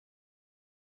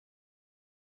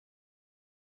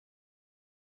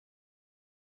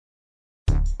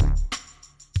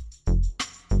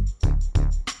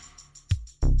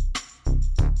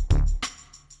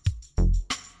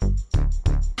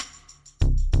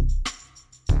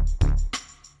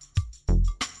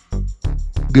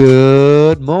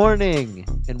Good morning,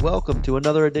 and welcome to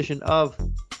another edition of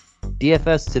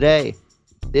DFS Today.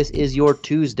 This is your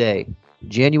Tuesday,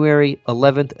 January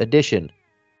 11th edition.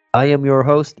 I am your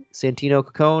host, Santino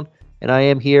Cacone, and I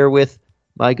am here with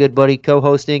my good buddy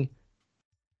co-hosting,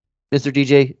 Mr.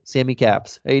 DJ Sammy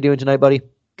Caps. How you doing tonight, buddy?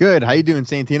 Good. How you doing,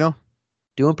 Santino?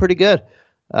 Doing pretty good.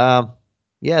 Um,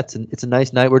 yeah, it's a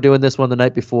nice night. We're doing this one the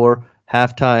night before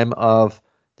halftime of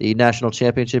the national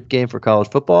championship game for college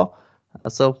football.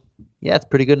 Yeah, it's a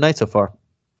pretty good night so far.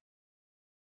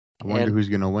 I wonder who's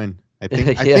gonna win. I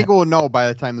Yeah. think we'll know by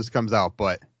the time this comes out,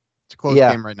 but it's a close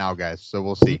game right now, guys. So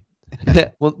we'll see.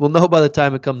 we'll know by the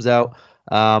time it comes out,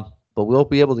 but we'll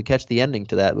be able to catch the ending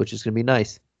to that, which is going to be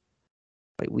nice.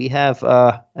 Right, we have,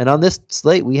 and on this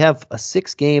slate, we have a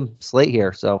 6-game slate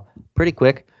here, so pretty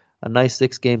quick, a nice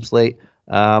 6-game slate.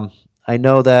 I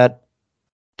know that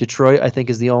Detroit, I think,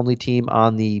 is the only team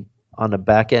on the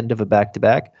back end of a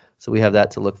back-to-back, so we have that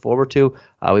to look forward to.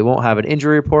 We won't have an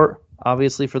injury report,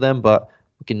 obviously, for them, but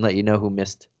we can let you know who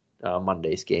missed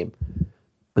Monday's game.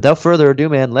 Without further ado,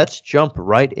 man, let's jump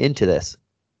right into this.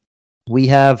 We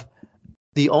have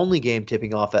the only game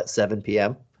tipping off at 7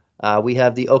 p.m. We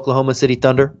have the Oklahoma City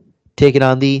Thunder taking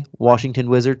on the Washington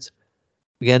Wizards.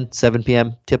 Again, 7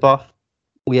 p.m. tip-off.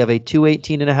 We have a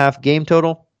 218.5 game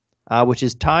total, which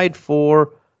is tied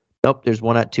for... Nope, there's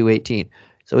one at 218.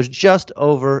 So it's just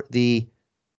over the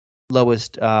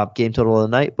lowest game total of the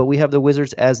night, but we have the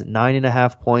Wizards as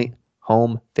 9.5-point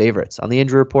home favorites. On the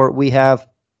injury report, we have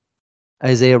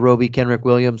Isaiah Roby, Kenrick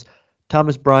Williams,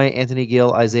 Thomas Bryant, Anthony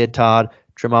Gill, Isaiah Todd,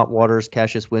 Tremont Waters,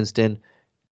 Cassius Winston,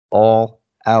 all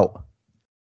out.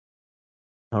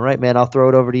 All right, man, I'll throw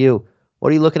it over to you. What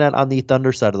are you looking at on the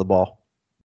Thunder side of the ball?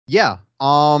 Yeah,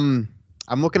 I'm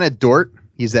looking at Dort.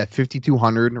 He's at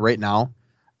 5,200 right now.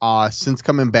 Since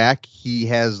coming back, he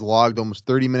has logged almost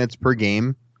 30 minutes per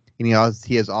game, and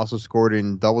he has also scored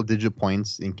in double-digit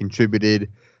points and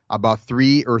contributed about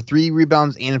three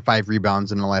rebounds and 5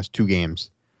 rebounds in the last 2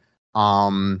 games.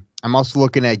 I'm also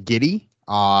looking at Giddey,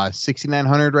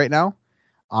 6,900 right now.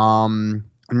 And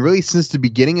really since the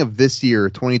beginning of this year,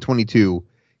 2022,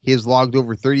 he has logged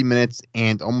over 30 minutes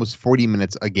and almost 40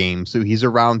 minutes a game. So he's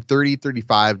around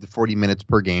 35 to 40 minutes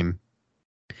per game.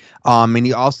 And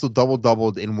he also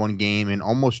doubled in one game and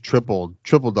almost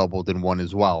triple-doubled in one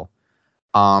as well.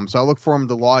 So I look for him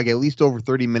to log at least over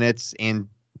 30 minutes and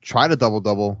try to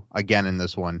double-double again in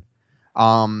this one.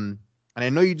 And I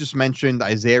know you just mentioned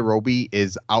Isaiah Roby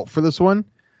is out for this one.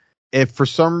 If for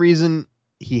some reason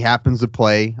he happens to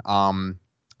play, I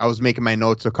was making my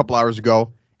notes a couple hours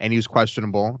ago, and he was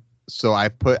questionable. So I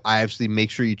actually make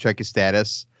sure you check his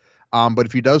status. But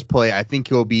if he does play, I think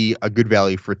he'll be a good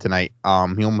value for tonight.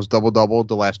 He almost double-doubled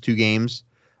the last 2 games,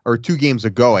 or 2 games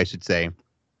ago, I should say,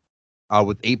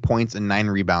 with 8 points and 9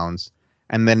 rebounds.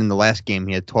 And then in the last game,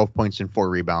 he had 12 points and 4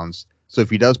 rebounds. So if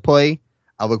he does play,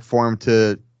 I look for him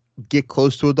to get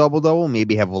close to a double-double,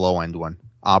 maybe have a low-end one.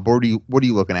 But what are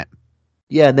you looking at?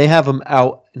 Yeah, and they have him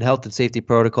out in health and safety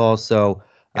protocols, so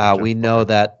we know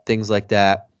that things like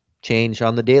that change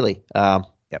on the daily.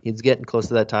 He's getting close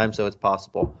to that time, so it's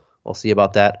possible. We'll see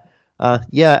about that.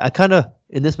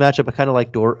 In this matchup, I kind of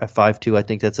like Dort at 5.2. I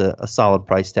think that's a solid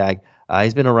price tag.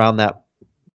 He's been around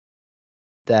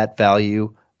that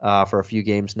value for a few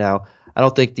games now. I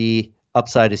don't think the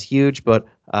upside is huge, but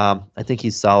I think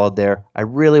he's solid there. I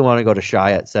really want to go to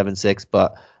Shai at 7.6,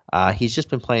 but he's just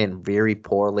been playing very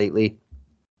poor lately.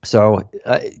 So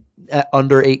at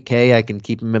under 8K, I can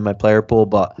keep him in my player pool,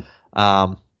 but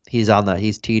he's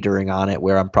teetering on it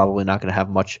where I'm probably not going to have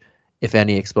much, if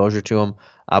any, exposure to him.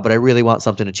 But I really want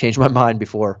something to change my mind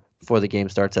before the game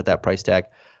starts at that price tag.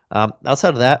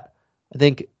 Outside of that, I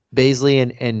think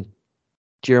Baisley and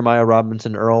Jeremiah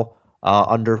Robinson Earl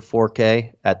under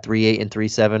 4K at 3.8 and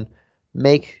 3.7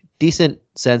 make decent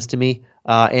sense to me.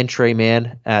 And Trey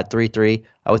Mann at 3.3.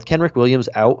 With Kenrick Williams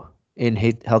out in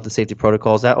health and safety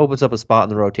protocols, that opens up a spot in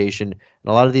the rotation. And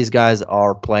a lot of these guys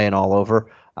are playing all over.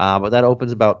 But that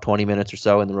opens about 20 minutes or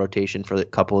so in the rotation for a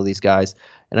couple of these guys.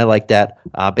 And I like that.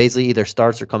 Baisley either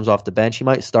starts or comes off the bench. He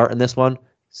might start in this one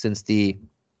since the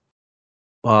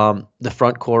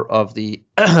front court of the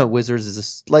Wizards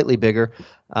is slightly bigger.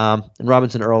 And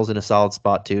Robinson Earl's in a solid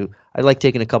spot too. I like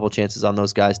taking a couple chances on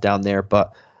those guys down there,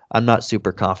 but I'm not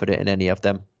super confident in any of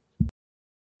them.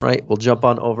 Right, we'll jump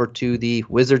on over to the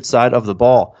Wizards side of the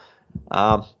ball.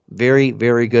 Very,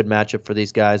 very good matchup for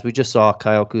these guys. We just saw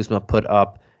Kyle Kuzma put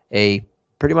up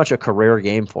pretty much a career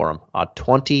game for him.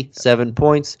 27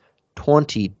 points,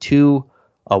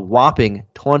 a whopping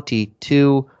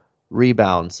 22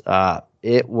 rebounds.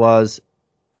 It was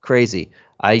crazy.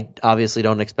 I obviously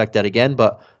don't expect that again,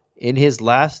 but in his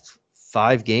last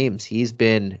 5 games, he's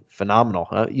been phenomenal.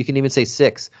 You can even say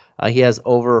 6. He has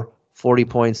over 40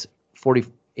 points, 40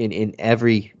 in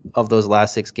every of those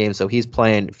last 6 games. So he's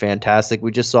playing fantastic.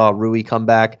 We just saw Rui come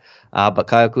back, but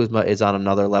Kyle Kuzma is on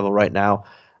another level right now.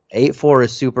 8-4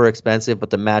 is super expensive, but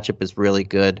the matchup is really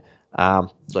good.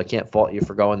 So I can't fault you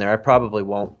for going there. I probably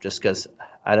won't, just because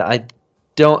I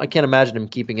can't imagine him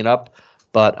keeping it up,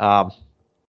 but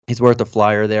he's worth a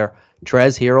flyer there.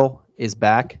 Trez Hero is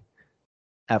back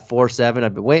at 4-7.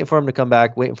 I've been waiting for him to come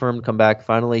back.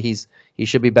 Finally, he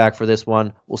should be back for this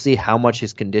one. We'll see how much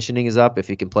his conditioning is up, if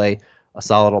he can play a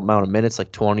solid amount of minutes,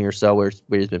 like 20 or so where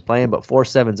he's been playing. But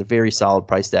 4-7 is a very solid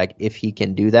price tag if he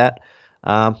can do that.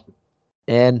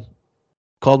 And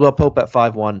Caldwell Pope at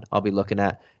 5-1 I'll be looking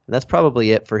at. And that's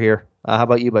probably it for here. How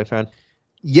about you, my friend?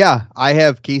 Yeah, I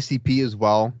have KCP as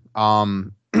well.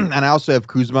 And I also have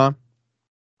Kuzma.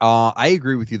 I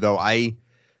agree with you, though.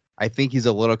 I think he's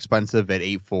a little expensive at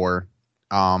 8-4.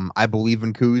 I believe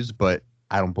in Kuz, but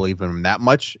I don't believe in him that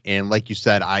much. And like you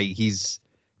said, he's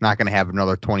not going to have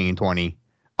another 20 and 20.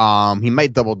 He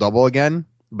might double again,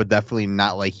 but definitely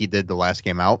not like he did the last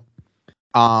game out.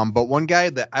 But one guy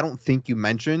that I don't think you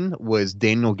mentioned was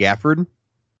Daniel Gafford.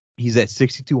 He's at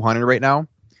 6,200 right now.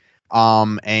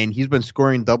 And he's been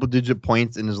scoring double-digit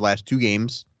points in his last 2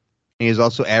 games. And he's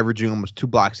also averaging almost 2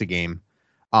 blocks a game.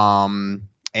 And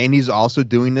he's also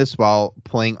doing this while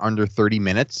playing under 30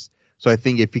 minutes. So I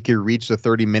think if he could reach the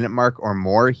 30-minute mark or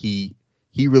more, he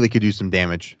really could do some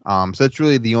damage. So that's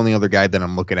really the only other guy that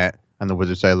I'm looking at on the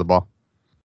Wizards side of the ball.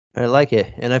 I like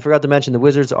it. And I forgot to mention the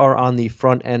Wizards are on the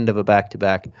front end of a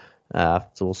back-to-back.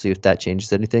 So we'll see if that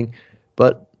changes anything.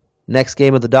 But next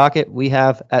game of the docket, we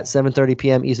have at 7:30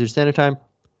 p.m. Eastern Standard Time,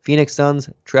 Phoenix Suns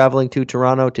traveling to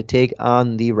Toronto to take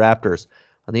on the Raptors.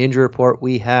 On the injury report,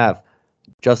 we have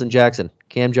Justin Jackson,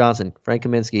 Cam Johnson, Frank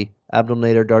Kaminsky, Abdul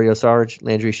Nader, Dario Saric,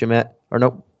 Landry Shamet.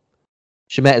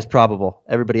 Shamet is probable.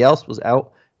 Everybody else was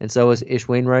out, and so is Ish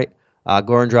Wainwright.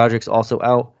 Goran Dragic's also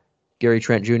out. Gary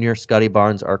Trent Jr., Scotty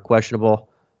Barnes are questionable.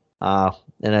 And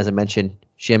as I mentioned,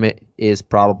 Shamet is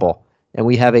probable. And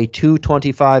we have a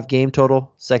 225 game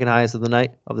total, second highest of the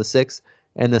night of the 6,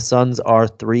 and the Suns are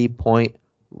 3-point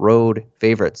road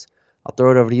favorites. I'll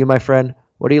throw it over to you, my friend.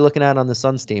 What are you looking at on the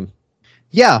Suns team?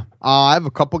 Yeah, I have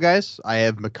a couple guys. I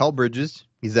have Mikal Bridges.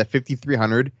 He's at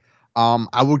 5,300.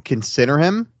 I would consider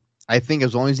him. I think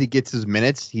as long as he gets his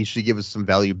minutes, he should give us some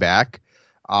value back.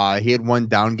 He had one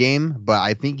down game, but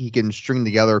I think he can string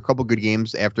together a couple good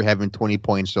games after having 20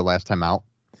 points the last time out.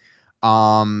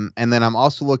 And then I'm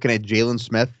also looking at Jalen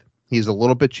Smith. He's a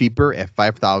little bit cheaper at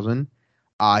 5,000.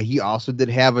 He also did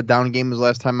have a down game his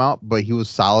last time out, but he was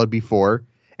solid before.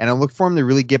 And I look for him to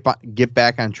really get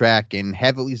back on track and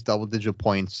have at least double-digit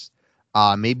points,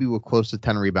 maybe with close to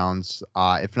 10 rebounds,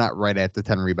 if not right at the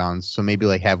 10 rebounds. So maybe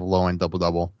like have a low-end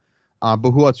double-double.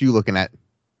 But who else are you looking at?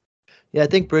 Yeah, I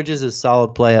think Bridges is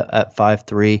solid play at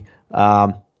 5-3.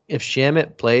 If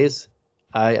Shamet plays,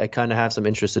 I kind of have some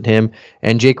interest in him.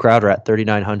 And Jay Crowder at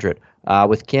 3,900.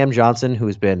 With Cam Johnson,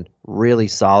 who's been really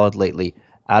solid lately,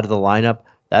 out of the lineup,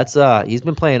 he's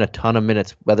been playing a ton of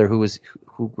minutes,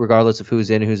 regardless of who's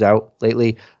in and who's out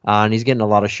lately. And he's getting a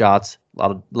lot of shots,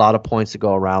 a lot of points to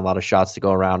go around, a lot of shots to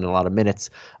go around, and a lot of minutes.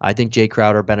 I think Jay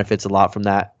Crowder benefits a lot from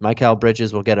that. Mikal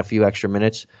Bridges will get a few extra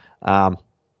minutes.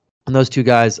 And those two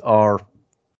guys are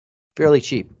fairly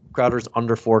cheap. Crowder's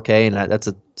under 4K, and that's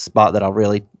a spot that I'll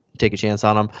really take a chance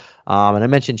on him. And I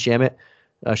mentioned Shamet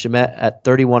at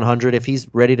 3,100. If he's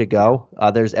ready to go,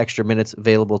 there's extra minutes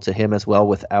available to him as well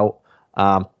without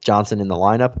Johnson in the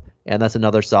lineup, and that's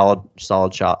another solid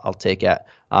shot I'll take at.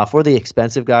 For the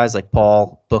expensive guys like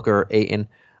Paul, Booker, Ayton,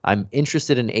 I'm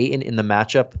interested in Ayton in the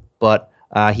matchup, but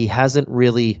he hasn't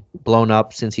really blown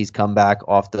up since he's come back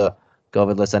off the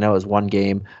COVID list. I know it was one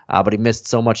game, but he missed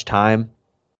so much time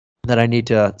that I need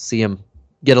to see him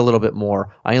get a little bit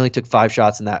more. I only took 5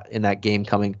 shots in that game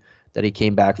that he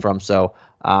came back from, so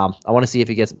I want to see if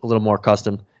he gets a little more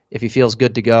accustomed. If he feels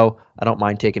good to go, I don't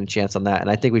mind taking a chance on that. And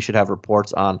I think we should have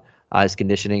reports on his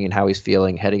conditioning and how he's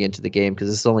feeling heading into the game, because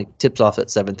this only tips off at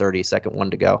 7:30, second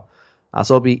one to go.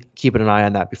 So I'll be keeping an eye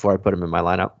on that before I put him in my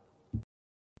lineup.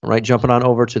 All right, jumping on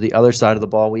over to the other side of the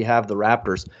ball, we have the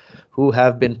Raptors, who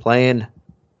have been playing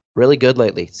really good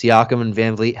lately. Siakam and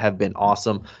Van Vliet have been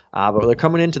awesome, but they're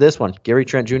coming into this one. Gary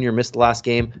Trent Jr. missed the last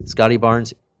game. Scotty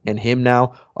Barnes and him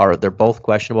now they're both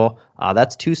questionable.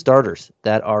 That's 2 starters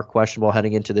that are questionable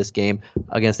heading into this game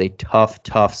against a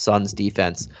tough Suns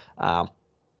defense.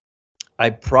 I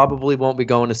probably won't be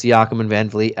going to Siakam and Van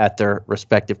Vliet at their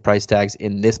respective price tags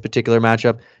in this particular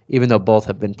matchup, even though both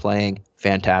have been playing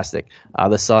fantastic.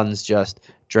 The Suns just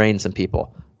drain some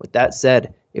people. With that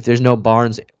said, if there's no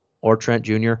Barnes or Trent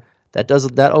Jr.,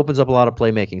 that opens up a lot of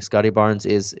playmaking. Scotty Barnes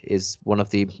is one of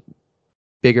the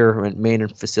bigger and main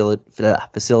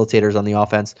facilitators on the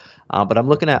offense. But I'm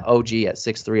looking at OG at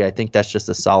 6'3". I think that's just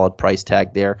a solid price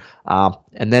tag there.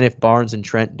 And then if Barnes and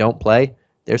Trent don't play,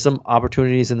 there's some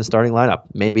opportunities in the starting lineup.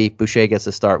 Maybe Boucher gets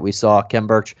a start. We saw Kem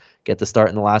Birch get the start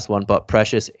in the last one, but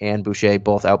Precious and Boucher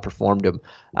both outperformed him.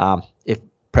 If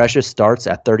Precious starts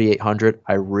at 3,800,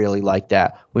 I really like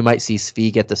that. We might see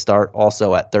Svi get the start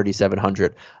also at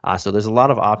 3,700. So there's a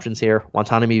lot of options here.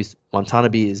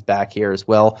 Watanabe is back here as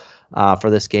well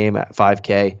for this game at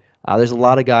 5K. There's a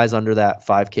lot of guys under that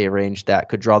 5K range that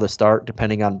could draw the start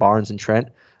depending on Barnes and Trent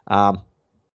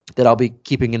that I'll be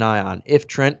keeping an eye on. If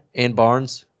Trent and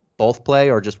Barnes both play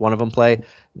or just one of them play,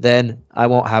 then I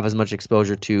won't have as much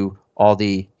exposure to all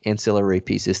the ancillary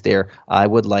pieces there. I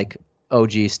would like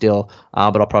OG still,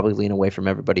 but I'll probably lean away from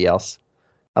everybody else.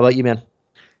 How about you, man?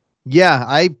 Yeah,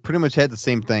 I pretty much had the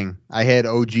same thing. I had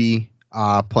OG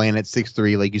playing at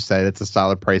 6'3", like you said. It's a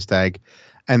solid price tag.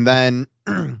 And then,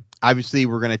 obviously,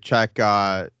 we're going to check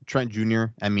Trent Jr.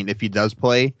 I mean, if he does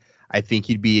play, I think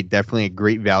he'd be definitely a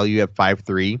great value at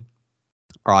 5'3".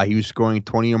 He was scoring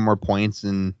 20 or more points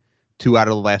in 2 out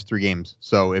of the last 3 games.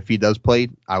 So if he does play,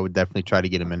 I would definitely try to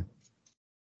get him in.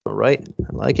 All right.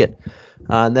 I like it.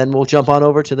 And then we'll jump on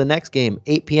over to the next game,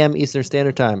 8 p.m. Eastern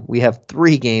Standard Time. We have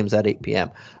 3 games at 8 p.m.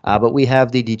 But we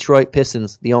have the Detroit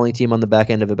Pistons, the only team on the back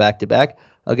end of a back-to-back,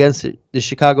 against the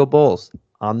Chicago Bulls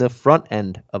on the front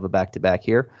end of a back-to-back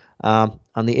here. On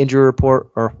the injury report,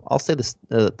 or I'll say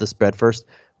the spread first,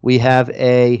 we have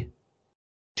a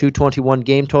 221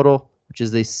 game total, which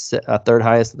is the third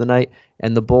highest of the night,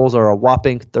 and the Bulls are a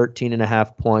whopping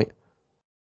 13.5 point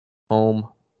home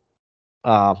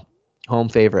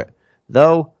favorite.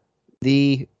 Though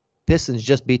the Pistons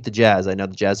just beat the Jazz. I know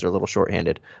the Jazz are a little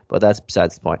shorthanded, but that's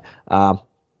besides the point. On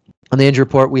the injury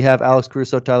report, we have Alex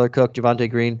Caruso, Tyler Cook, Javonte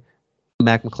Green,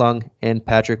 Mac McClung, and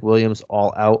Patrick Williams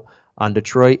all out. On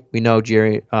Detroit, we know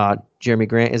Jeremy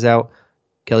Grant is out,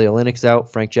 Kelly Olynyk's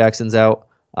out, Frank Jackson's out.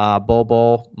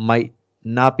 Bol might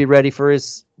not be ready for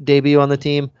his debut on the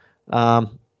team.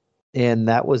 And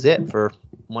that was it for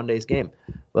Monday's game.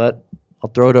 But I'll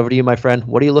throw it over to you, my friend.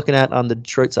 What are you looking at on the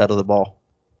Detroit side of the ball?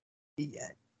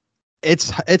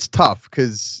 It's tough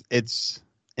because it's,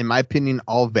 in my opinion,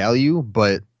 all value,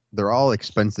 but they're all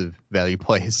expensive value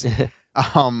plays.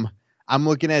 I'm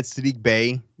looking at Sadiq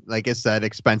Bey. Like I said,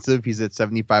 expensive. He's at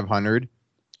 7,500.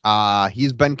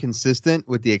 He's been consistent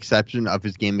with the exception of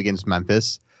his game against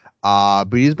Memphis. But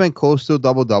he's been close to a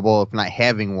double-double, if not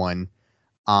having one.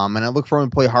 And I look for him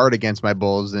to play hard against my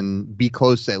Bulls and be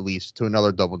close at least to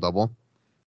another double-double.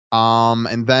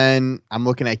 And then I'm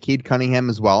looking at Cade Cunningham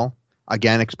as well.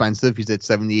 Again, expensive. He's at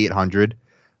 7,800.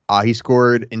 He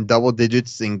scored in double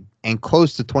digits and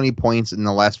close to 20 points in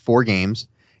the last 4 games.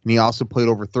 And he also played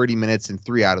over 30 minutes in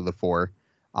 3 out of the 4.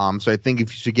 So I think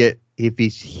if he should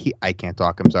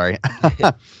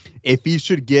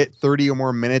get 30 or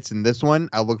more minutes in this one,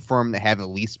 I look for him to have at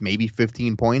least maybe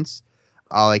 15 points,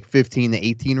 like 15 to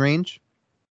 18 range.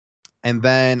 And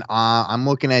then I'm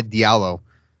looking at Diallo.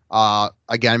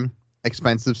 Again,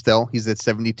 expensive still. He's at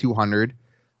 7,200.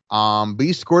 But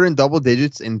he scored in double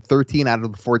digits in 13 out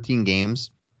of the 14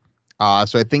 games.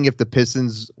 So I think if the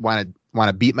Pistons want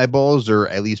to beat my Bulls or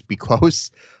at least be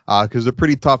close, because they're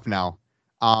pretty tough now,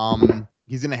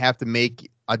 he's going to have to make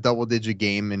a double-digit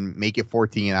game and make it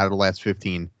 14 out of the last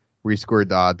 15 where he scored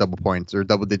double points or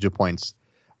double-digit points.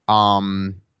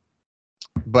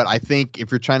 But I think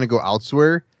if you're trying to go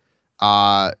elsewhere,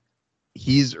 if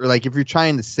you're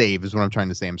trying to save is what I'm trying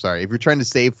to say. I'm sorry. If you're trying to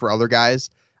save for other guys,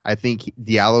 I think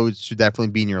Diallo should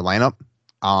definitely be in your lineup.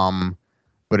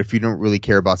 But if you don't really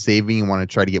care about saving, you want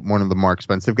to try to get one of the more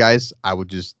expensive guys, I would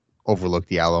just overlook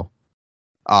Diallo.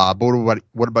 But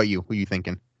what about you? Who are you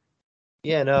thinking?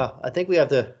 Yeah, no, I think we'll have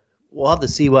to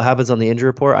see what happens on the injury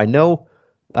report. I know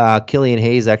Killian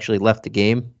Hayes actually left the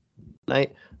game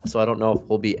tonight, so I don't know if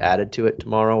we'll be added to it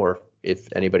tomorrow or if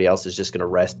anybody else is just going to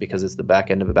rest because it's the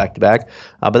back end of a back-to-back.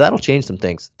 But that'll change some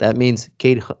things. That means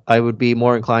I would be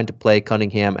more inclined to play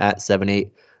Cunningham at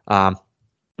 7-8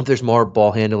 if there's more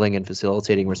ball handling and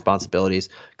facilitating responsibilities,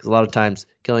 because a lot of times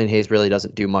Killian Hayes really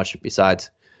doesn't do much besides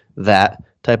that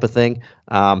type of thing.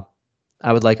 I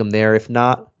would like him there. If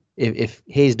not, if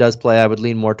Hayes does play, I would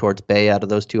lean more towards Bey out of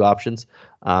those 2 options.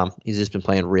 He's just been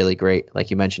playing really great, like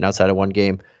you mentioned, outside of one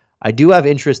game. I do have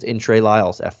interest in Trey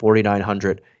Lyles at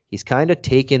 4,900. He's kind of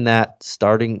taken that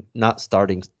not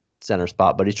starting center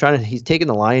spot, but he's taken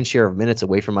the lion's share of minutes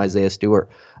away from Isaiah Stewart.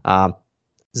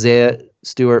 Isaiah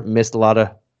Stewart missed a lot of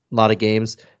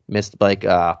games, missed like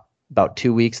about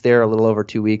 2 weeks there, a little over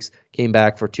 2 weeks. Came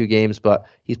back for 2 games, but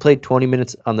he's played 20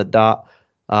 minutes on the dot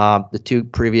the 2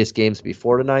 previous games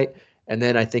before tonight. And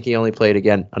then I think he only played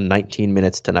again on 19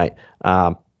 minutes tonight,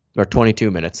 or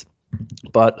 22 minutes.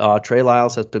 But Trey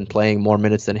Lyles has been playing more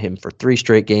minutes than him for 3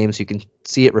 straight games. You can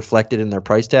see it reflected in their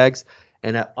price tags.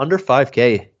 And at under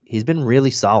 5K, he's been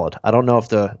really solid. I don't know if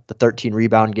the 13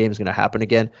 rebound game is going to happen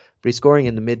again, but he's scoring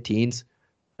in the mid-teens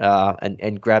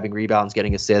and grabbing rebounds,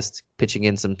 getting assists, pitching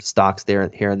in some stocks there,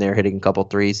 here and there, hitting a couple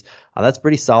threes. That's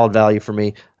pretty solid value for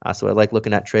me. So I like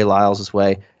looking at Trey Lyles'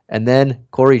 way. And then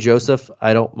Corey Joseph,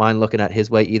 I don't mind looking at his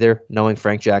way either, knowing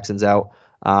Frank Jackson's out,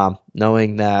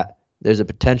 knowing that there's a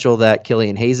potential that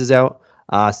Killian Hayes is out.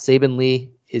 Saban Lee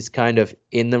is kind of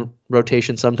in the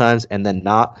rotation sometimes and then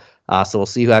not. So we'll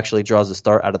see who actually draws the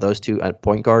start out of those 2 at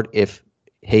point guard if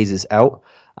Hayes is out.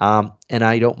 And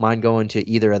I don't mind going to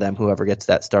either of them, whoever gets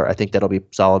that start. I think that'll be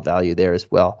solid value there as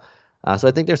well. So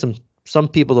I think there's some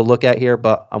people to look at here,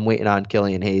 but I'm waiting on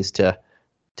Killian Hayes to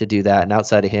do that. And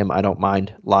outside of him, I don't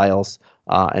mind Lyles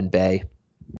and Bay.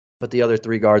 But the other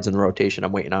 3 guards in the rotation,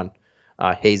 I'm waiting on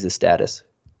Hayes' status.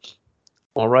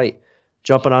 All right,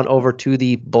 jumping on over to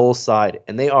the Bulls side,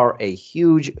 and they are a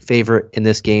huge favorite in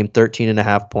this game,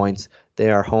 13.5 points.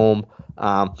 They are home,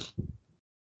 and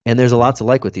there's a lot to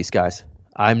like with these guys.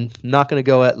 I'm not going to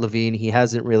go at Levine. He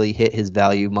hasn't really hit his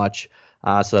value much,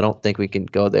 so I don't think we can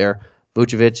go there.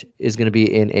 Vucevic is going to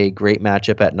be in a great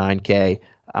matchup at 9K.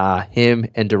 Him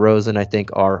and DeRozan, I think,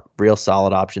 are real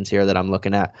solid options here that I'm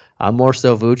looking at. More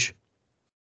so Vooch,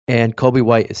 and Kobe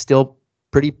White is still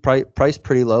priced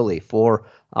pretty lowly for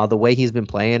the way he's been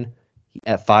playing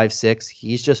at 5'6".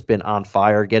 He's just been on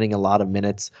fire, getting a lot of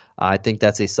minutes. I think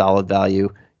that's a solid value.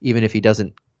 Even if he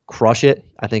doesn't crush it,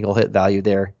 I think he'll hit value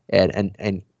there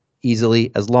and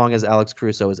easily, as long as Alex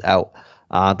Caruso is out.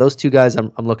 Those 2 guys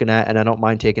I'm looking at, and I don't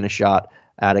mind taking a shot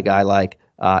at a guy like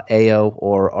Ayo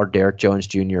or Derek Jones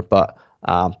Jr., but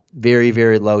very,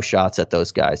 very low shots at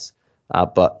those guys.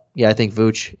 But yeah, I think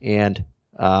Vooch and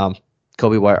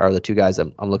Kobe White are the 2 guys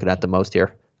I'm looking at the most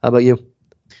here. How about you?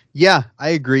 Yeah, I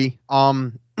agree.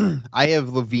 I have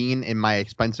Levine in my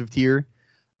expensive tier,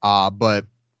 but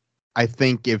I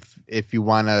think if you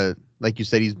want to, like you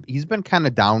said, he's been kind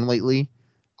of down lately,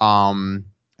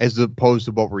 as opposed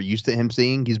to what we're used to him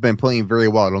seeing. He's been playing very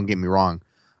well. Don't get me wrong,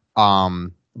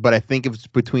 but I think if it's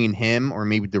between him or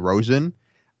maybe DeRozan,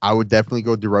 I would definitely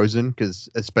go DeRozan because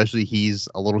especially he's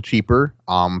a little cheaper.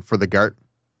 For the guard.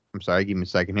 I'm sorry, give me a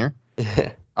second here.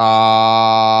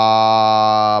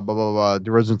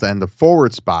 DeRozan's in the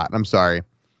forward spot. I'm sorry.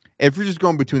 If you're just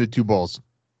going between the 2 Bulls,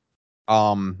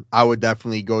 I would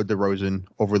definitely go DeRozan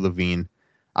over Levine.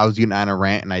 I was getting on a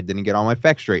rant and I didn't get all my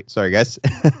facts straight. Sorry, guys.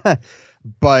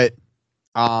 But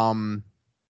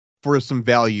for some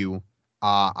value,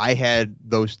 I had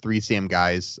those 3 same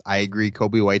guys. I agree.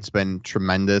 Kobe White's been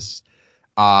tremendous.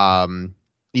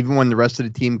 Even when the rest of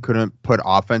the team couldn't put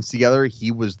offense together,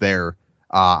 he was there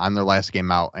on their last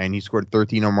game out, and he scored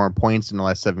 13 or more points in the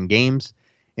last 7 games.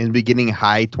 In the beginning,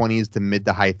 high 20s to mid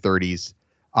to high 30s.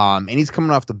 And he's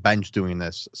coming off the bench doing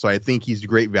this. So I think he's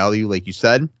great value, like you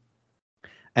said.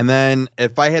 And then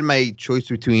if I had my choice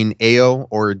between Ayo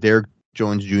or Derek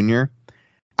Jones Jr.,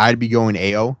 I'd be going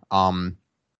Ayo.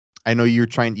 I know you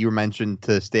were mentioned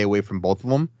to stay away from both of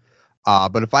them.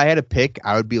 But if I had to pick,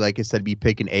 I would be, like I said,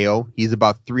 picking Ayo. He's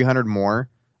about 300 more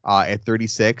at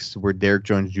 36, where Derek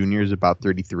Jones Jr. is about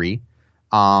 33.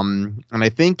 And I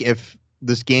think if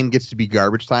this game gets to be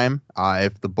garbage time,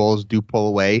 if the Bulls do pull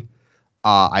away,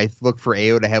 I look for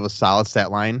Ayo to have a solid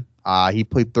stat line. He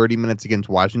played 30 minutes against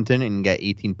Washington and got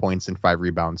 18 points and 5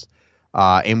 rebounds,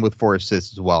 and with 4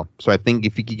 assists as well. So I think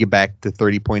if he could get back to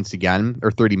 30 points again,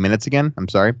 or 30 minutes again, I'm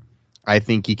sorry, I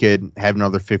think he could have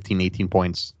another 15, 18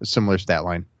 points, a similar stat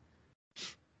line.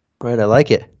 Right, I like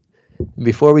it.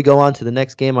 Before we go on to the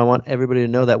next game, I want everybody to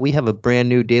know that we have a brand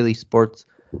new daily sports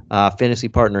fantasy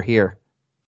partner here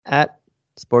at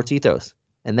Sports Ethos,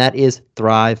 and that is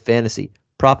Thrive Fantasy.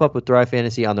 Prop up with Thrive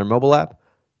Fantasy on their mobile app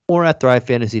or at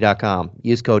thrivefantasy.com.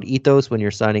 Use code ETHOS when you're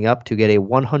signing up to get a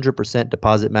 100%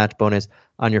 deposit match bonus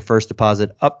on your first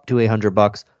deposit up to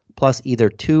 $100, plus either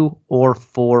 2 or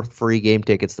 4 free game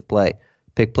tickets to play.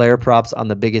 Pick player props on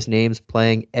the biggest names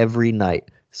playing every night.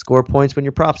 Score points when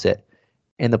your props hit.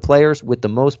 And the players with the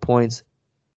most points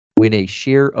win a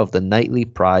share of the nightly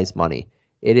prize money.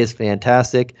 It is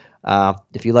fantastic.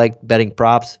 If you like betting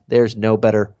props, there's no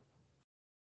better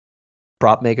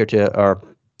prop maker or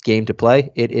game to play.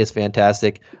 It is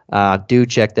fantastic. Do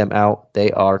check them out.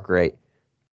 They are great.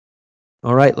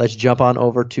 All right, let's jump on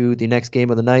over to the next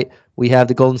game of the night. We have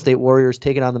the Golden State Warriors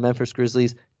taking on the Memphis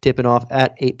Grizzlies, tipping off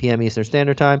at 8 p.m. Eastern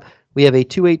Standard Time. We have a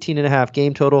 218.5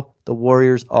 game total. The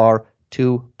Warriors are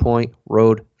 2-point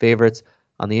road favorites.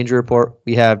 On the injury report,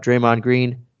 we have Draymond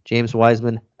Green, James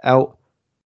Wiseman out,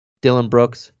 Dylan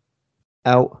Brooks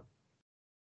out,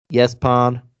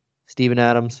 Yespon, Steven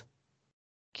Adams,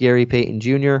 Gary Payton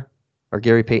Jr., or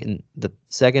Gary Payton the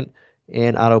second,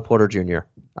 and Otto Porter Jr.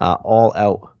 All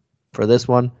out for this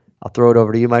one. I'll throw it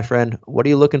over to you, my friend. What are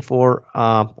you looking for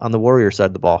on the Warrior side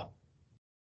of the ball?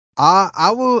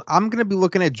 I'm gonna be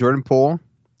looking at Jordan Poole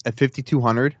at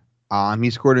 5,200. He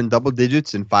scored in double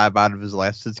digits in 5 out of his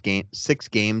last 6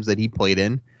 games that he played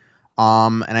in.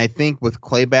 And I think with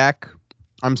Clay back,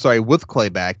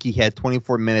 he had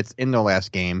 24 minutes in the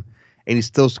last game, and he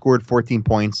still scored 14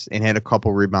 points and had a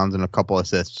couple rebounds and a couple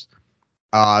assists.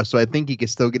 So I think he can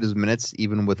still get his minutes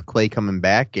even with Clay coming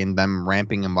back and them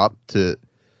ramping him up to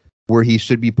where he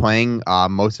should be playing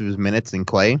most of his minutes in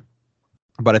Clay.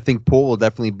 But I think Poole will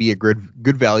definitely be a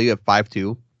good value at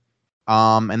 5.2.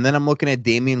 And then I'm looking at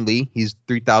Damian Lee. He's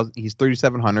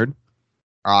 3,700.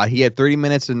 He had 30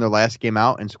 minutes in the last game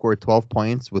out and scored 12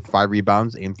 points with 5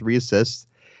 rebounds and 3 assists.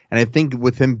 And I think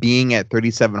with him being at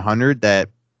 3,700, that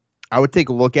I would take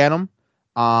a look at him.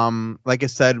 Like I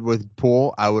said, with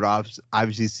Poole, I would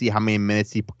obviously see how many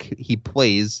minutes he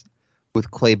plays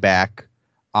with Clay back.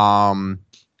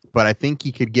 But I think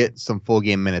he could get some full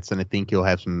game minutes, and I think he'll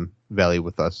have some value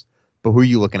with us. But who are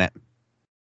you looking at?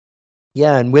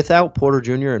 Yeah, and without Porter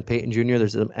Jr. and Payton Jr.,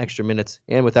 there's some extra minutes.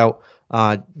 And without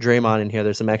Draymond in here,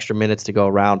 there's some extra minutes to go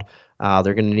around.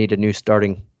 They're going to need a new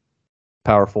starting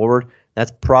power forward.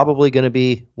 That's probably going to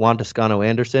be Juan Toscano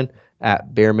Anderson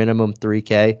at bare minimum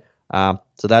 3K.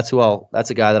 So that's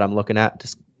a guy that I'm looking at,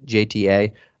 just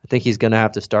JTA. I think he's going to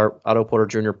have to start. Otto Porter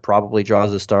Jr. probably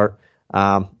draws a start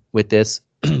with this,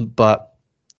 but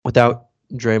without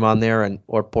Draymond there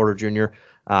or Porter Jr.,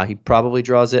 he probably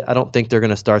draws it. I don't think they're going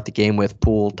to start the game with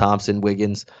Poole, Thompson,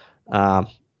 Wiggins,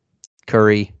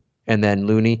 Curry, and then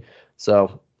Looney.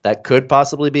 So that could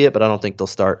possibly be it, but I don't think they'll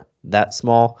start that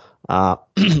small.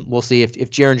 We'll see if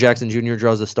Jaren Jackson Jr.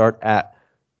 draws a start at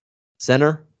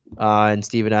center and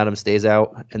Steven Adams stays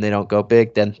out and they don't go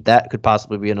big, then that could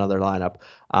possibly be another lineup.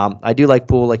 I do like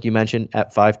Poole, like you mentioned,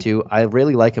 at 5'2". I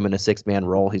really like him in a 6-man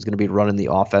role. He's going to be running the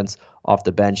offense off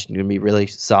the bench. He's going to be really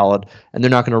solid, and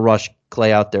they're not going to rush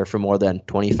Clay out there for more than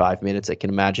 25 minutes, I can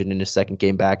imagine, in his second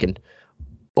game back in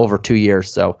over 2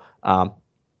 years. So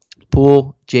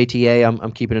Poole, JTA,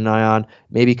 I'm keeping an eye on.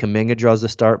 Maybe Kuminga draws the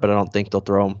start, but I don't think they'll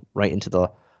throw him right into the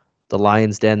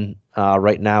Lions' den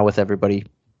right now with everybody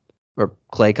or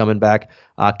Clay coming back.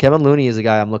 Kevin Looney is a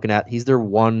guy I'm looking at. He's their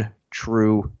one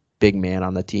true big man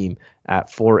on the team at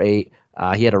 4'8".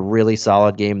 He had a really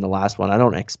solid game in the last one. I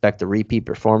don't expect a repeat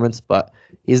performance, but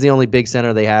he's the only big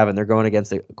center they have, and they're going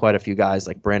against quite a few guys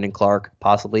like Brandon Clark,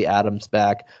 possibly Adams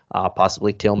back,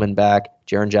 possibly Tillman back,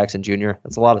 Jaren Jackson Jr.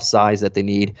 That's a lot of size that they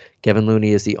need. Kevin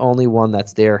Looney is the only one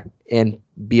that's there, and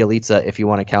Bielitsa, if you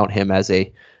want to count him as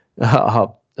a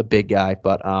big guy.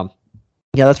 But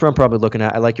yeah, that's what I'm probably looking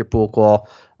at. I like your Poole call,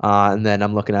 and then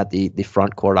I'm looking at the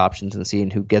front court options and seeing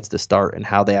who gets to start and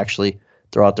how they actually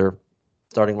throw out their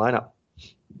starting lineup.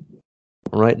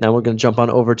 All right, now we're going to jump on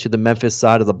over to the Memphis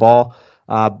side of the ball.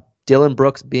 Dylan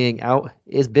Brooks being out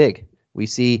is big. We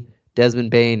see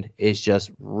Desmond Bane is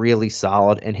just really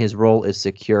solid, and his role is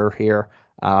secure here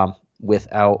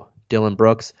without Dylan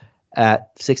Brooks.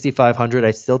 At 6,500,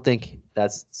 I still think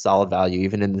that's solid value,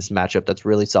 even in this matchup. That's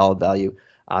really solid value.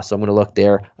 So I'm going to look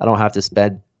there. I don't have to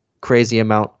spend crazy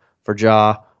amount for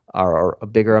Ja or a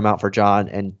bigger amount for John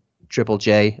and Triple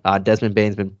J. Desmond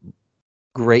Bane's been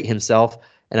great himself,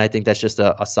 and I think that's just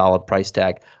a solid price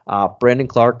tag. Brandon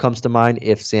Clark comes to mind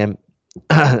if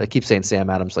I keep saying Sam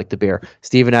Adams like the bear.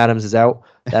 Steven Adams is out.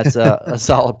 That's a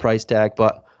solid price tag.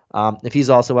 But if he's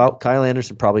also out, Kyle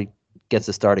Anderson probably gets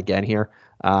the start again here.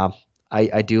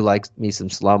 I do like me some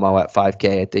slow-mo at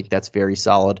 5K. I think that's very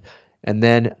solid. And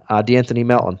then DeAnthony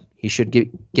Melton. He should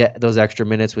get those extra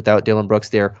minutes without Dylan Brooks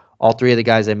there. All three of the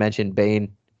guys I mentioned,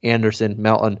 Bane, Anderson,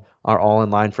 Melton, are all in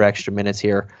line for extra minutes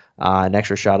here, and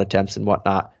extra shot attempts and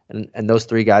whatnot. And those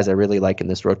three guys I really like in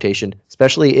this rotation,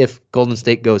 especially if Golden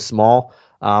State goes small.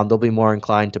 They'll be more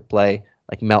inclined to play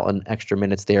like Melton extra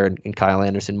minutes there and Kyle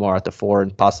Anderson more at the 4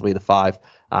 and possibly the 5.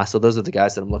 So those are the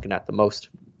guys that I'm looking at the most.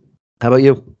 How about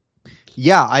you?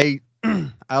 Yeah, I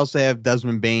also have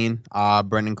Desmond Bane,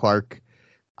 Brendan Clark.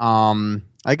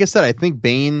 Like I said, I think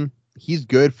Bane, he's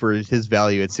good for his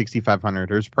value at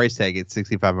 6,500 or his price tag at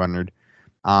 6,500.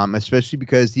 Especially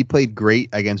because he played great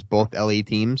against both LA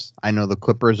teams. I know the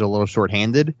Clippers are a little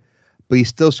shorthanded, but he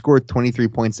still scored 23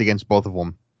 points against both of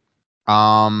them.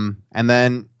 And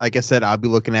then, like I said, I'll be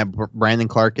looking at Brandon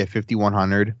Clark at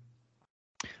 5,100.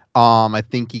 I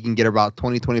think he can get about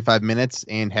 20, 25 minutes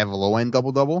and have a low end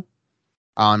double-double,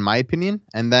 in my opinion.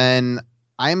 And then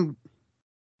I'm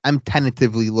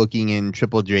tentatively looking in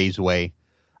Triple J's way.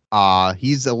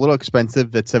 He's a little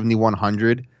expensive at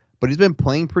 7,100, but he's been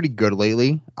playing pretty good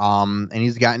lately. And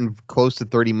he's gotten close to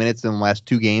 30 minutes in the last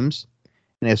 2 games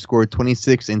and has scored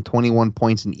 26 and 21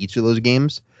 points in each of those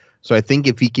games. So I think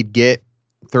if he could get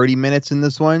 30 minutes in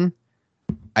this one,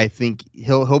 I think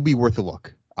he'll be worth a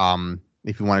look.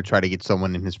 If you want to try to get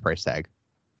someone in his price tag.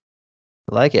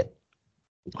 I like it.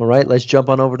 All right, let's jump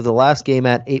on over to the last game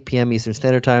at 8 p.m. Eastern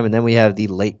Standard Time, and then we have the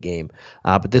late game.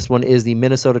 But this one is the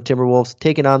Minnesota Timberwolves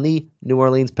taking on the New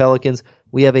Orleans Pelicans.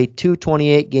 We have a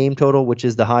 228 game total, which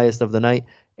is the highest of the night,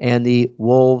 and the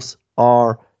Wolves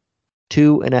are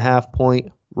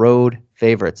 2.5-point road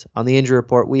favorites. On the injury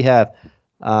report, we have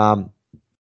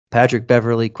Patrick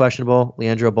Beverley questionable,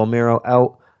 Leandro Bolmiro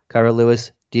out, Kyra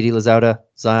Lewis, Didi Lazauda,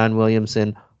 Zion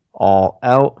Williamson all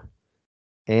out,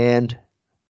 and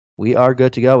we are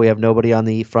good to go. We have nobody on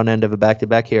the front end of a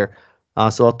back-to-back here.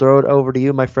 So I'll throw it over to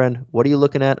you, my friend. What are you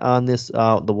looking at on this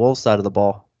the Wolves side of the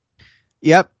ball?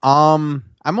 Yep. I'm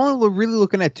only really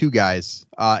looking at 2 guys.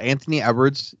 Anthony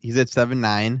Edwards, he's at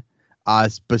 7.9.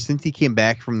 But since he came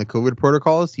back from the COVID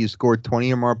protocols, he's scored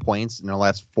 20 or more points in the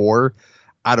last 4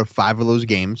 out of 5 of those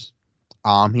games.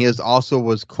 He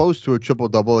was close to a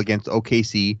triple-double against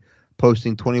OKC,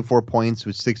 posting 24 points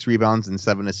with 6 rebounds and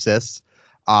 7 assists.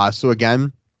 So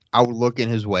again, I would look in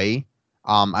his way.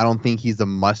 I don't think he's a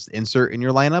must insert in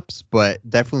your lineups, but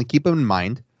definitely keep him in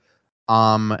mind.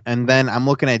 And then I'm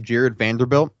looking at Jared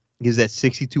Vanderbilt. He's at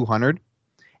 6,200,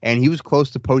 and he was close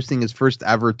to posting his first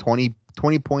ever 20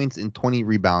 points and 20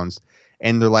 rebounds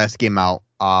in their last game out.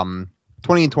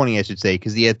 20 and 20, I should say,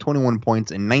 because he had 21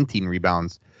 points and 19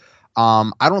 rebounds.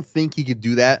 I don't think he could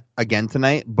do that again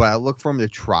tonight, but I look for him to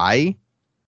try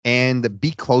and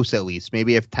be close at least.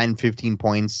 Maybe have 10, 15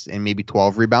 points and maybe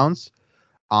 12 rebounds.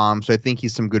 So I think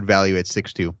he's some good value at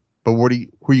 6.2. But who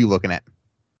are you looking at?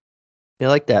 I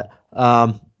like that.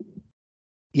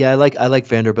 Yeah, I like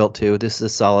Vanderbilt too. This is a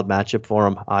solid matchup for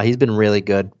him. He's been really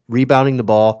good rebounding the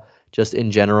ball just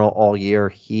in general all year.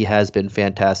 He has been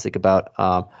fantastic about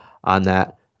on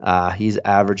that. He's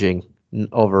averaging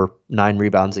over 9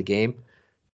 rebounds a game,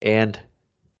 and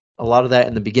a lot of that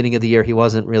in the beginning of the year, he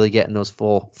wasn't really getting those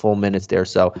full minutes there.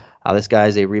 So this guy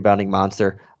is a rebounding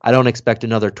monster. I don't expect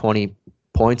another 20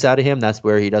 points out of him. That's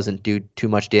where he doesn't do too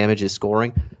much damage is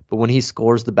scoring. But when he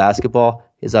scores the basketball,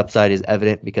 his upside is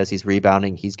evident because he's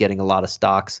rebounding. He's getting a lot of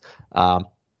stocks.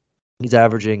 He's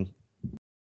averaging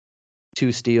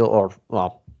 2 steals, or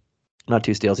well, not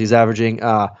 2 steals. He's averaging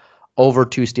over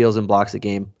 2 steals and blocks a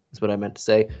game. Is what I meant to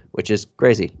say, which is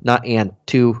crazy. Not and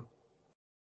 2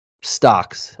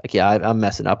 stocks. Like, yeah, I'm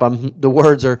messing up. The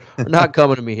words are not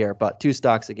coming to me here, but 2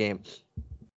 stocks a game.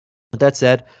 With that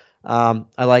said,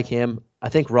 I like him. I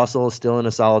think Russell is still in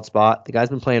a solid spot. The guy's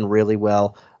been playing really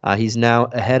well. He's now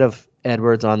ahead of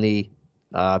Edwards on the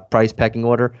price pecking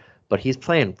order, but he's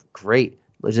playing great.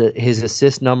 His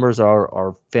assist numbers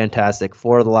are fantastic.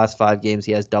 4 of the last 5 games,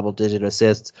 he has double-digit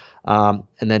assists, and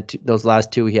then those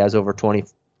last 2, he has over 20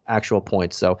 actual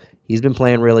points. So he's been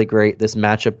playing really great. This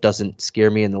matchup doesn't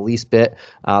scare me in the least bit.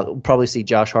 We'll probably see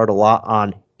Josh Hart a lot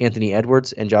on Anthony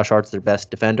Edwards, and Josh Hart's their best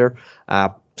defender.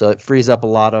 So it frees up a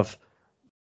lot of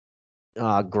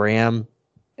Graham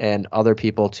and other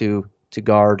people to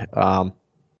guard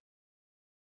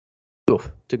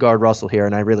Russell here,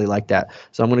 and I really like that.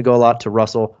 So I'm going to go a lot to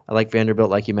Russell. I like Vanderbilt,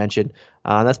 like you mentioned.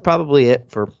 That's probably it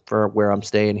for where I'm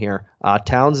staying here.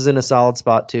 Towns is in a solid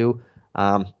spot too.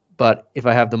 But if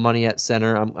I have the money at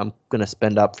center, I'm going to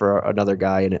spend up for another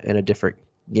guy in a different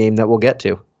game that we'll get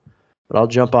to. But I'll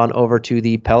jump on over to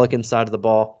the Pelican side of the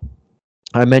ball.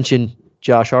 I mentioned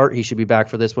Josh Hart. He should be back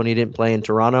for this one. He didn't play in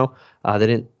Toronto. They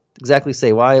didn't exactly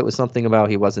say why. It was something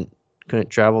about he couldn't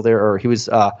travel there, or he was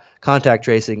contact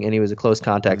tracing and he was a close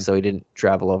contact, so he didn't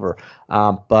travel over.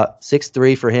 But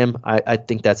 6'3" for him, I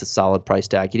think that's a solid price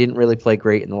tag. He didn't really play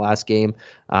great in the last game.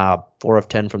 4 of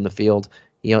 10 from the field.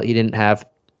 He didn't have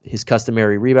his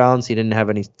customary rebounds. He didn't have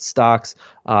any stocks,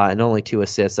 and only 2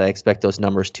 assists. I expect those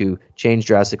numbers to change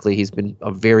drastically. He's been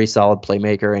a very solid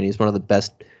playmaker, and he's one of the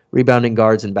best rebounding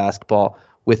guards in basketball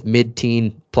with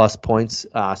mid-teen plus points.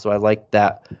 So I like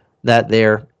that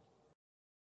there.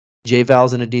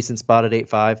 J-Val's in a decent spot at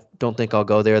 8.5. Don't think I'll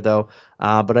go there, though.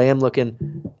 But I am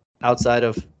looking outside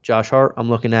of Josh Hart. I'm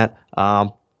looking at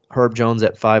Herb Jones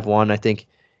at 5.1. I think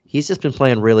he's just been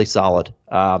playing really solid.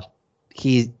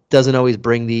 He doesn't always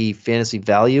bring the fantasy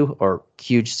value or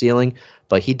huge ceiling,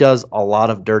 but he does a lot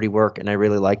of dirty work, and I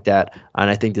really like that. And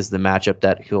I think this is the matchup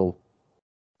that he'll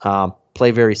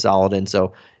play very solid in.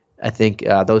 So I think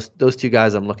those two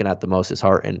guys I'm looking at the most is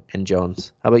Hart and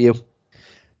Jones. How about you?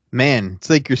 Man, it's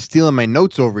like you're stealing my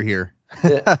notes over here.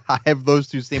 Yeah. I have those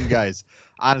two same guys.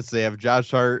 Honestly, I have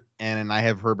Josh Hart and I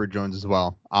have Herbert Jones as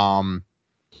well.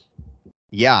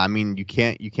 Yeah, I mean you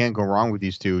can't go wrong with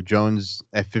these two. Jones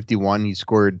at 51, he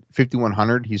scored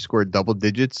 5100. He scored double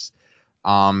digits.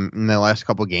 In the last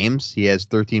couple games, he has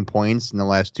 13 points in the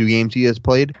last two games he has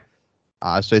played.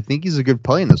 So I think he's a good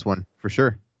play in this one for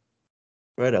sure.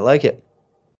 Right, I like it.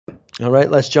 All right,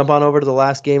 let's jump on over to the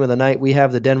last game of the night. We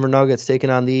have the Denver Nuggets taking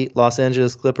on the Los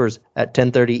Angeles Clippers at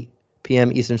 10:30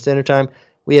 p.m. Eastern Standard Time.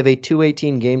 We have a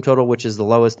 218 game total, which is the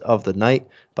lowest of the night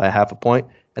by a half a point,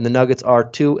 and the Nuggets are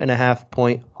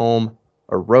 2.5-point home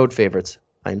or road favorites.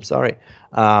 I'm sorry.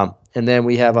 And then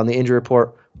we have on the injury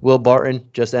report, Will Barton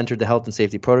just entered the health and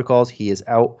safety protocols. He is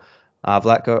out.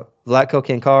 Vlatko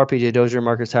Kankar, PJ Dozier,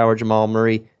 Marcus Howard, Jamal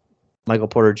Murray, Michael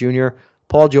Porter Jr.,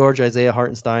 Paul George, Isaiah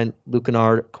Hartenstein, Luke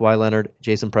Kennard, Kawhi Leonard,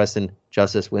 Jason Preston,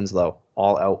 Justice Winslow,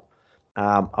 all out.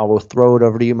 I will throw it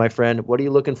over to you, my friend. What are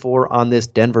you looking for on this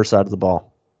Denver side of the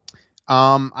ball?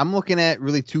 I'm looking at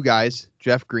really two guys.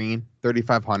 Jeff Green,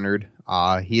 3,500.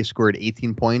 He has scored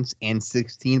 18 points and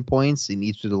 16 points in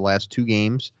each of the last two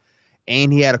games,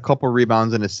 and he had a couple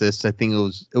rebounds and assists. I think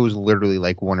it was literally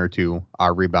like one or two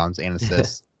rebounds and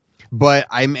assists. But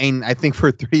I mean, I think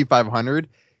for 3,500,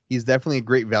 he's definitely a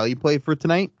great value play for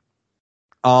tonight.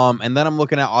 And then I'm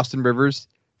looking at Austin Rivers,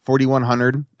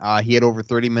 4,100. He had over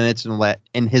 30 minutes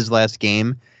in his last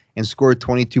game and scored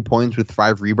 22 points with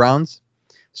 5 rebounds.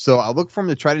 So I'll look for him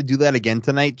to try to do that again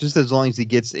tonight, just as long as he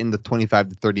gets in the 25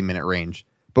 to 30 minute range.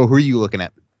 But who are you looking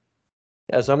at?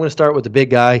 Yeah, so I'm going to start with the big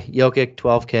guy, Jokic,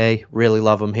 12K. Really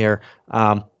love him here.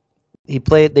 They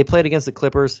played against the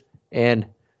Clippers and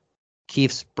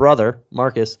Keith's brother,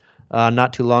 Marcus,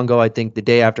 not too long ago. I think the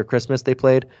day after Christmas they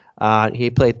played. He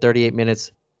played 38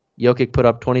 minutes. Jokic put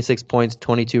up 26 points,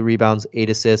 22 rebounds, 8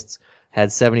 assists, had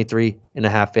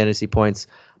 73.5 fantasy points.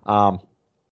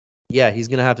 Yeah, he's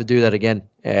going to have to do that again.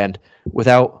 And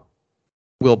without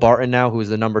Will Barton now, who's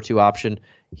the number 2 option,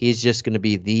 he's just going to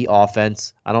be the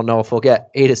offense. I don't know if he'll get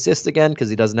 8 assists again because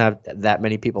he doesn't have that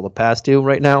many people to pass to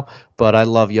right now. But I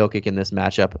love Jokic in this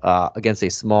matchup against a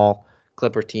small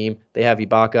Clipper team. They have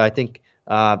Ibaka. I think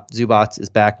Zubats is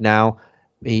back now.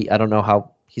 I don't know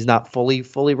how he's not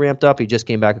fully ramped up. He just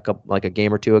came back a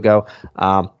game or two ago.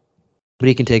 But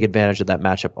he can take advantage of that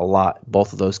matchup a lot,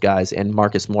 both of those guys, and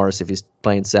Marcus Morris if he's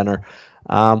playing center.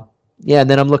 And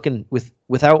then I'm looking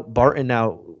without Barton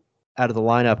now out of the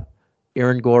lineup,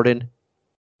 Aaron Gordon,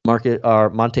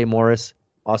 Monte Morris,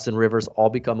 Austin Rivers all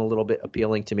become a little bit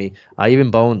appealing to me. Even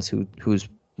Bones, who's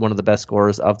one of the best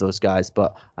scorers of those guys,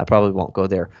 but I probably won't go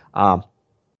there.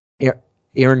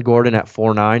 Aaron Gordon at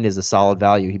 4.9 is a solid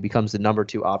value. He becomes the number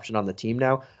 2 option on the team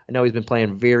now. I know he's been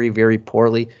playing very, very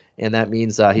poorly, and that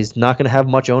means he's not going to have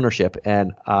much ownership.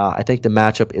 And I think the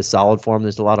matchup is solid for him.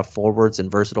 There's a lot of forwards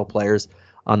and versatile players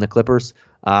on the Clippers.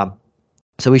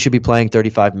 So we should be playing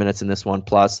 35 minutes in this one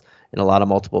plus in a lot of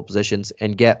multiple positions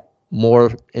and get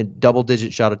more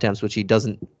double-digit shot attempts, which he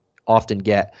doesn't often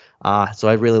get. So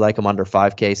I really like him under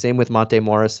 5K. Same with Monte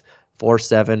Morris,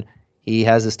 4.7. He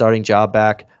has his starting job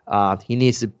back. He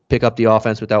needs to pick up the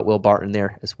offense without Will Barton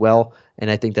there as well,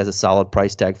 and I think that's a solid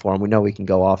price tag for him. We know we can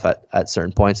go off at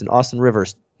certain points. And Austin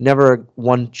Rivers, never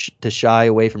one to shy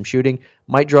away from shooting,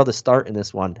 might draw the start in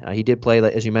this one. He did play,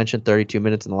 as you mentioned, 32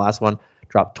 minutes in the last one,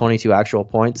 dropped 22 actual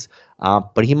points,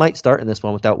 but he might start in this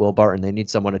one without Will Barton. They need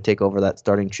someone to take over that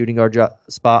starting shooting guard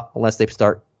spot unless they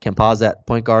start Campaz at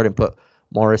point guard and put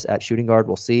Morris at shooting guard.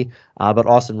 We'll see. But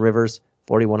Austin Rivers,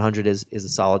 4,100 is a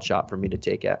solid shot for me to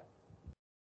take at.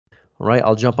 All right,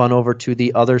 I'll jump on over to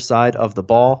the other side of the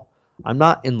ball. I'm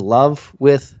not in love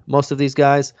with most of these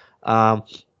guys.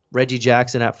 Reggie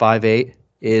Jackson at 5'8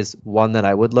 is one that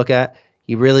I would look at.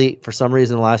 He really, for some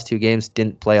reason, the last 2 games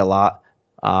didn't play a lot.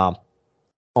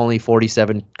 Only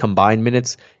 47 combined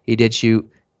minutes. He did shoot.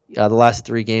 The last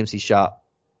 3 games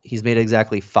he's made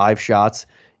exactly 5 shots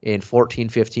in 14,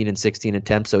 15, and 16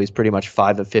 attempts. So he's pretty much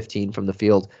 5 of 15 from the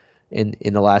field in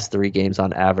the last 3 games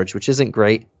on average, which isn't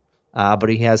great. But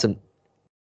he has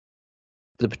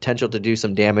the potential to do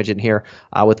some damage in here.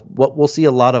 With what we'll see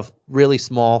a lot of really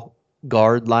small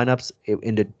guard lineups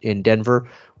in Denver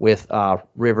with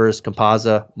Rivers,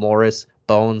 Campazza, Morris,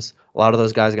 Bones. A lot of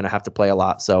those guys are going to have to play a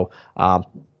lot. So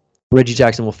Reggie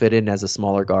Jackson will fit in as a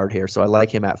smaller guard here. So I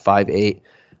like him at 5'8".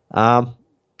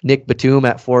 Nick Batum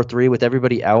at 4'3". With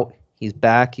everybody out, he's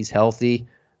back. He's healthy.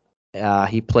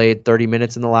 He played 30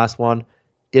 minutes in the last one.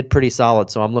 Did pretty solid,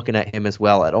 so I'm looking at him as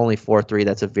well at only 4.3.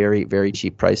 That's a very, very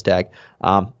cheap price tag.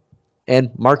 And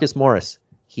Marcus Morris,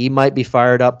 he might be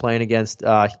fired up playing against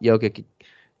Jokic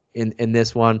in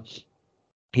this one.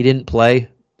 He didn't play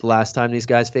the last time these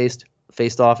guys faced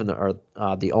off, or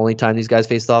the only time these guys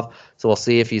faced off. So we'll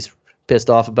see if he's pissed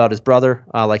off about his brother,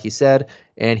 like he said.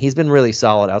 And he's been really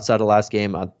solid outside of last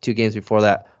game. 2 games before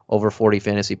that, over 40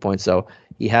 fantasy points. So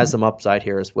he has some upside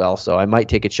here as well. So I might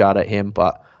take a shot at him,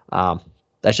 but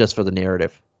that's just for the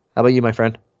narrative. How about you, my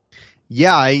friend?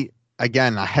 Yeah, I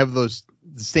have the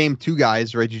same 2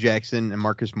 guys, Reggie Jackson and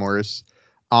Marcus Morris.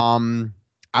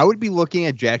 I would be looking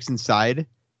at Jackson's side,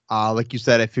 like you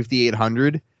said, at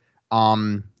 5,800.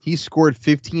 He scored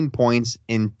 15 points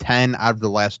in 10 out of the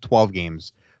last 12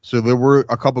 games. So there were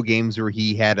a couple games where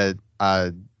he had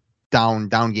a down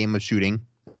game of scoring.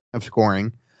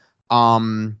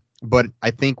 But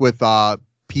I think with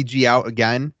PG out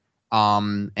again,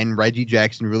 and Reggie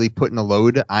Jackson really putting a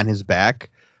load on his back,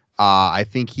 I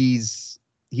think he's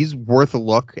worth a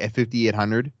look at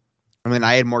 5,800. I mean,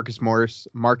 I had Marcus Morris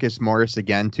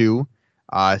again too,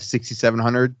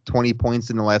 6,700, 20 points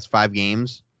in the last 5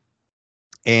 games,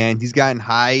 and he's gotten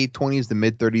high 20s to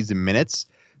mid 30s in minutes.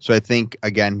 So I think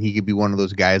again he could be one of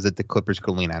those guys that the Clippers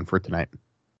could lean on for tonight.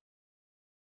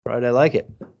 Right, I like it.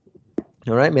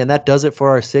 All right, man, that does it for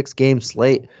our 6-game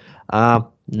slate.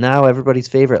 Now everybody's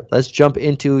favorite. Let's jump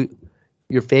into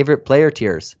your favorite player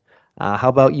tiers. How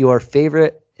about your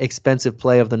favorite expensive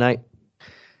play of the night?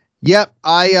 Yep,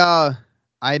 I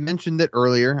mentioned it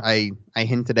earlier. I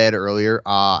hinted at it earlier.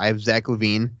 I have Zach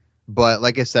LaVine, but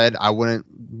like I said, I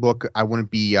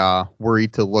wouldn't be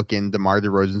worried to look in DeMar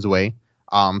DeRozan's way.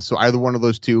 So either one of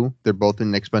those 2, they're both in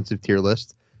an expensive tier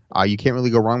list. You can't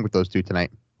really go wrong with those 2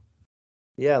 tonight.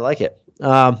 Yeah, I like it.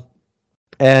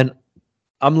 And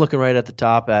I'm looking right at the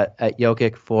top at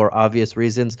Jokic for obvious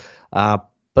reasons.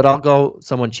 But I'll go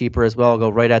someone cheaper as well. I'll go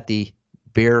right at the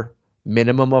bare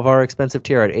minimum of our expensive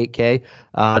tier at 8K.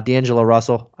 D'Angelo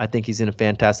Russell, I think he's in a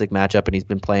fantastic matchup, and he's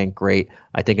been playing great.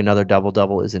 I think another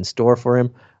double-double is in store for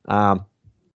him.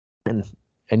 And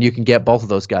you can get both of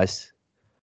those guys.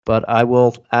 But I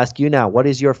will ask you now, what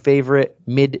is your favorite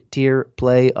mid-tier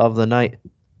play of the night?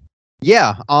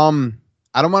 Yeah,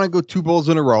 I don't want to go 2 Bulls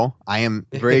in a row. I am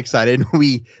very excited.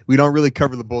 We don't really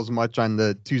cover the Bulls much on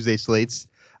the Tuesday slates.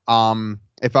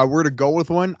 If I were to go with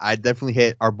one, I'd definitely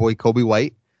hit our boy Kobe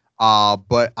White.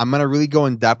 But I'm going to really go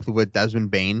in depth with Desmond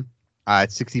Bane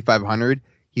at 6,500.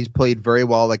 He's played very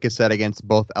well, like I said, against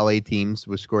both LA teams,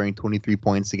 with scoring 23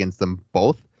 points against them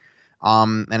both.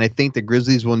 And I think the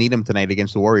Grizzlies will need him tonight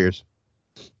against the Warriors.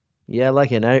 Yeah, I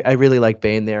like it. I really like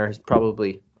Bane there. He's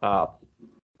probably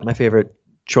my favorite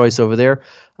choice over there.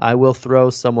 I will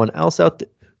throw someone else out there.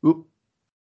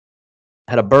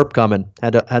 Had a burp coming.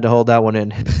 Had to hold that one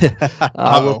in.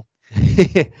 I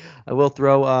will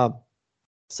throw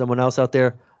someone else out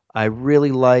there. I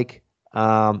really like.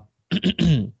 I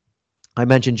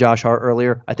mentioned Josh Hart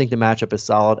earlier. I think the matchup is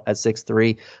solid at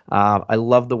 6'3". I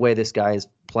love the way this guy is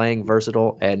playing,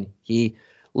 versatile, and he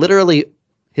literally,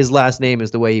 his last name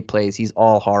is the way he plays. He's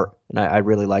all Hart, and I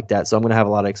really like that. So I'm going to have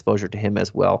a lot of exposure to him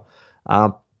as well.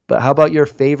 But how about your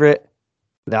favorite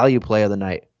value play of the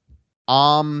night?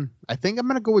 I think I'm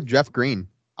going to go with Jeff Green.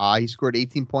 He scored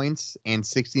 18 points and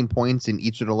 16 points in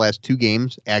each of the last 2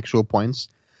 games, actual points.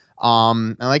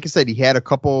 And like I said, he had a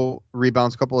couple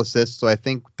rebounds, couple assists. So I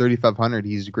think 3,500,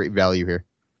 he's a great value here.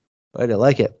 Right, I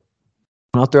like it.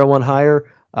 I'll throw one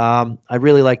higher. I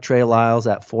really like Trey Lyles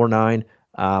at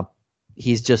 4.9.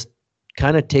 He's just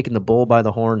kind of taking the bull by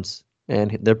the horns,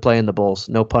 and they're playing the Bulls.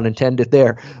 No pun intended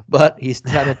there, but he's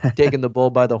kind of taking the bull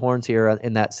by the horns here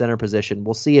in that center position.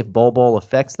 We'll see if Bol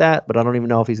affects that, but I don't even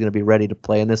know if he's going to be ready to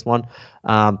play in this one.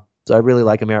 So I really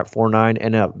like him here at 4.9,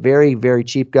 and a very, very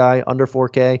cheap guy, under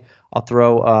 4K. I'll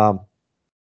throw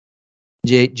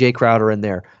Jay Crowder in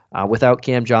there. Without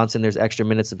Cam Johnson, there's extra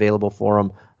minutes available for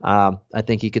him. I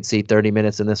think he could see 30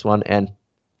 minutes in this one, and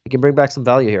he can bring back some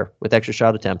value here with extra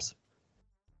shot attempts.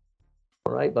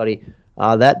 All right, buddy.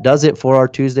 That does it for our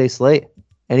Tuesday slate.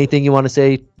 Anything you want to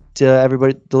say to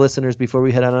everybody, the listeners, before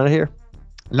we head on out of here?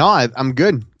 No, I'm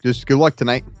good. Just good luck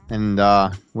tonight, and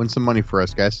win some money for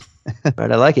us, guys. All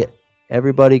right, I like it.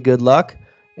 Everybody, good luck,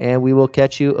 and we will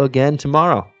catch you again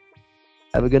tomorrow.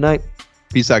 Have a good night.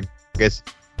 Peace out, guys.